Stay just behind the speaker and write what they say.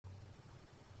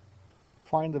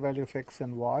find the value of x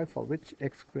and y for which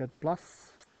x squared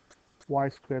plus y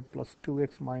squared plus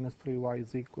 2x minus 3y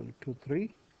is equal to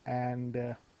 3,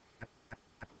 and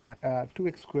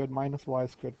 2x squared minus y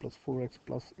squared plus 4x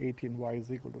plus 18y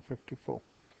is equal to 54.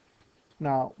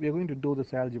 Now we are going to do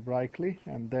this algebraically,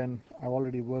 and then I've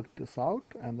already worked this out,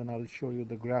 and then I'll show you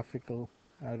the graphical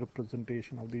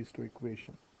representation of these two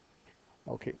equations.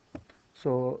 Okay,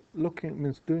 so looking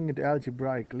means doing it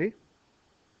algebraically.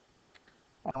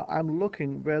 I'm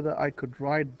looking whether I could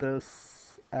write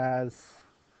this as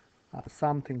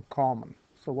something common.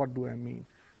 So what do I mean?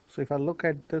 So if I look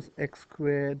at this x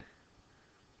squared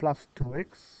plus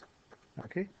 2x,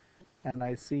 okay, and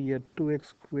I see here 2x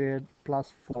squared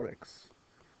plus 4x.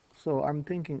 So I'm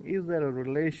thinking, is there a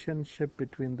relationship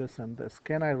between this and this?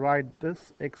 Can I write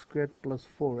this x squared plus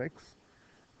 4x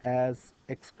as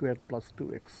x squared plus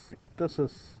 2x? This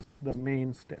is the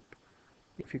main step.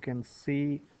 If you can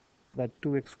see that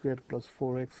 2x squared plus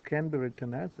 4x can be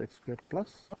written as x squared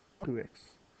plus 2x.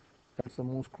 That's the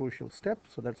most crucial step,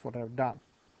 so that's what I've done.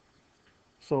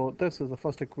 So this is the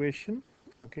first equation,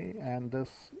 okay, and this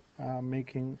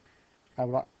I'm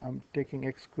taking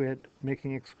x squared,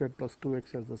 making x squared plus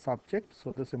 2x as the subject,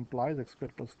 so this implies x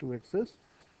squared plus 2x is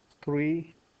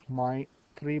 3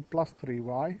 plus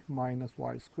 3y minus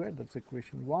y squared. That's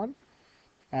equation 1,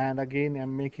 and again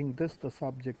I'm making this the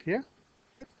subject here.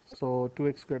 So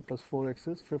 2x squared plus 4x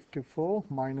is 54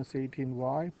 minus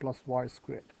 18y plus y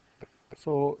squared.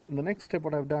 So in the next step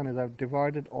what I've done is I've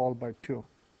divided all by 2.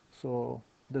 So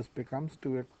this becomes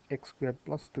 2x squared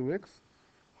plus 2x.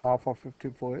 Half of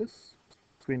 54 is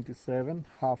 27.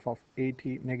 Half of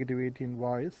negative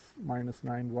 18y is minus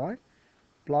 9y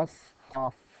plus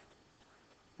half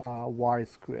y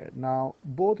squared. Now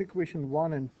both equation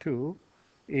 1 and 2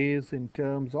 is in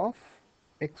terms of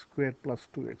x squared plus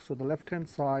 2x. So the left hand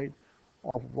side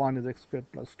of 1 is x squared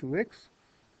plus 2x,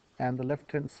 and the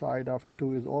left hand side of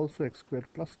 2 is also x squared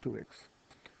plus 2x.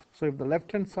 So if the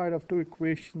left hand side of two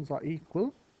equations are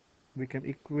equal, we can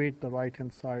equate the right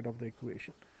hand side of the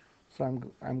equation. So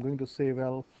I'm going to say,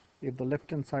 well, if the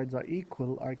left hand sides are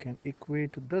equal, I can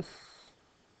equate this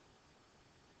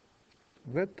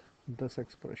with this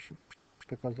expression,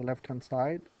 because the left hand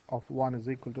side of 1 is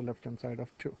equal to left hand side of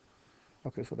 2.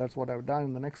 Okay, so that's what I've done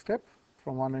in the next step.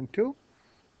 From 1 and 2,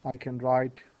 I can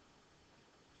write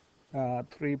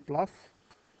 3 plus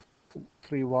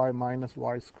 3y minus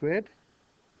y squared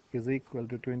is equal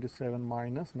to 27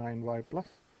 minus 9y plus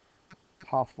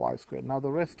half y squared. Now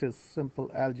the rest is simple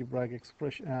algebraic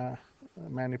expression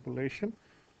manipulation.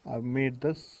 I've made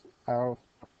this, I've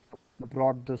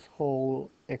brought this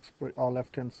whole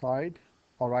left hand side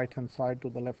or right hand side to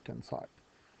the left hand side.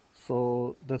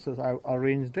 So this is, I've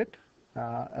arranged it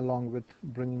along with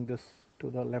bringing this to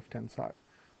the left hand side.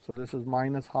 So this is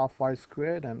minus half y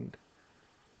squared, and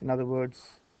in other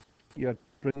words, you're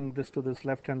bringing this to this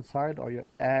left hand side, or you're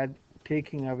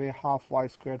taking away half y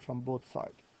squared from both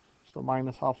sides. So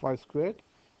minus half y squared.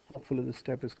 Hopefully this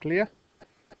step is clear.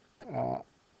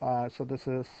 So this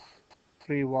is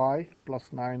 3y plus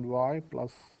 9y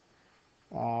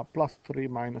plus 3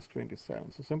 minus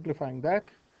 27. So simplifying that,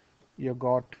 you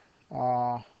got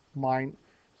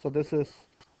so this is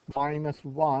minus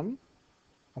 1,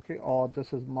 okay, or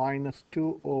this is minus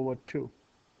 2 over 2.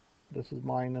 This is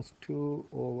minus 2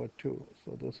 over 2.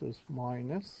 So this is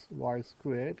minus y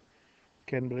squared,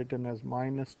 can be written as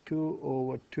minus 2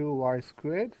 over 2y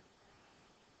squared,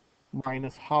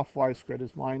 minus half y squared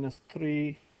is minus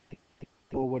 3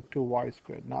 over 2y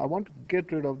squared. Now I want to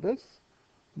get rid of this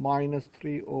minus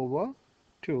 3 over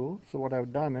 2. So what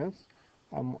I've done is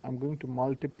I'm going to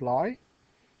multiplying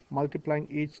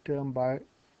each term by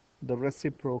the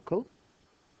reciprocal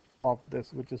of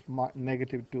this, which is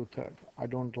negative 2/3. I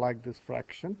don't like this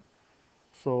fraction.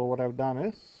 So what I've done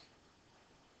is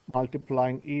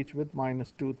multiplying each with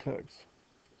minus 2/3.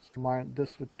 So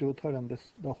this with 2/3 and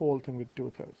this, the whole thing with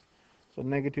 2/3. So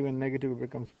negative and negative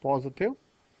becomes positive.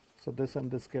 So this and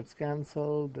this gets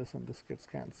cancelled, this and this gets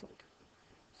cancelled.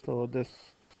 So this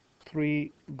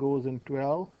 3 goes in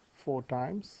 12 4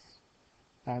 times,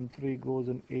 and 3 goes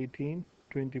in 18,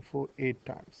 24 8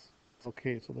 times.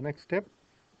 Okay, so the next step,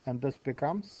 and this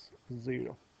becomes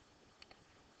 0.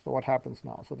 So what happens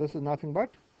now? So this is nothing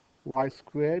but y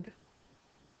squared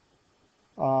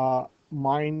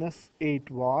minus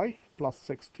 8y plus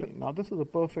 16. Now this is a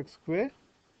perfect square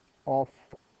of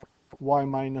y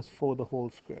minus 4 the whole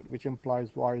square, which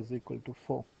implies y is equal to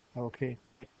 4. Okay,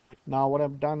 now what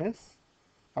I've done is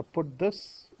I put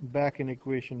this back in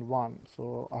equation 1.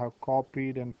 So I have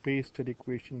copied and pasted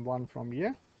equation 1 from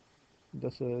here.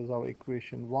 This is our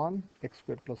equation 1, x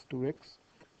squared plus 2x.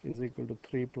 is equal to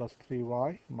 3 plus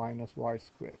 3y minus y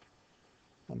squared.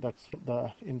 And that's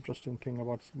the interesting thing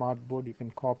about smartboard. You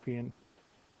can copy and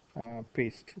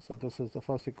paste. So this is the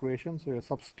first equation. So you're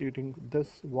substituting this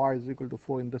y is equal to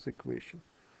 4 in this equation.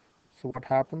 So what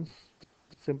happens?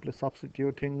 Simply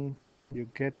substituting, you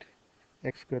get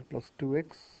x squared plus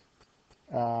 2x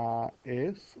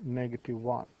is negative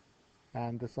 1.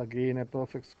 And this again a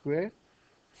perfect square.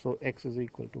 So x is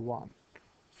equal to 1.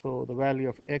 So the value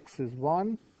of x is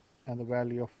 1 and the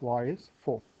value of y is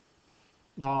 4.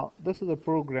 Now this is a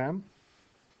program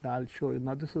that I'll show you.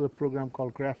 Now this is a program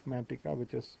called Graphmatica,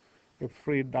 which is a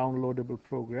free downloadable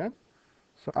program.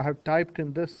 So I have typed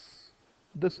in this.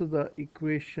 This is the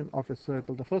equation of a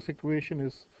circle. The first equation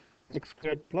is x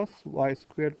squared plus y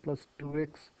squared plus 2x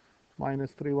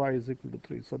minus 3y is equal to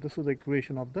 3. So this is the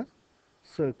equation of the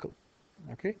circle.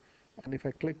 Okay, and if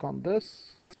I click on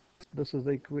this, this is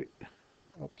the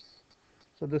oops.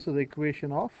 So this is the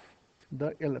equation of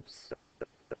the ellipse.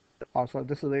 So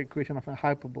this is the equation of a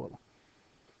hyperbola.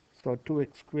 So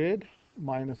 2x squared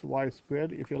minus y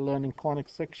squared. If you're learning conic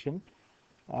section,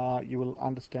 you will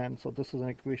understand. So this is an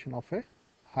equation of a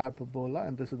hyperbola,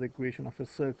 and this is the equation of a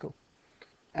circle.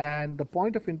 And the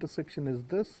point of intersection is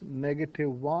this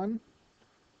negative 1,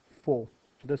 4.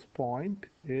 This point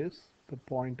is the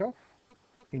point of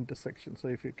intersection. So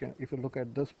if you look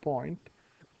at this point,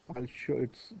 I'll show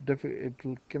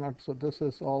cannot. So this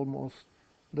is almost,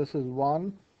 this is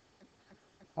 1.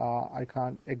 I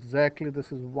can't exactly.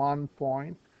 This is 1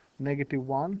 point, negative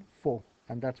 1, 4,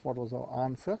 and that's what was our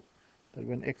answer. That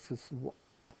when x is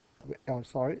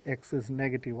x is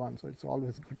negative 1, so it's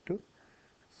always good to.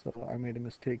 So I made a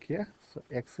mistake here. So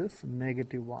x is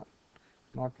negative 1,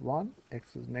 not 1.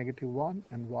 X is negative 1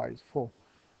 and y is 4,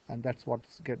 and that's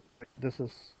what's get. This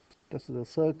is a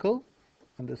circle,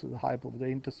 and this is a hyperbola.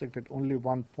 They intersect at only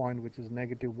one point, which is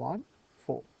negative 1,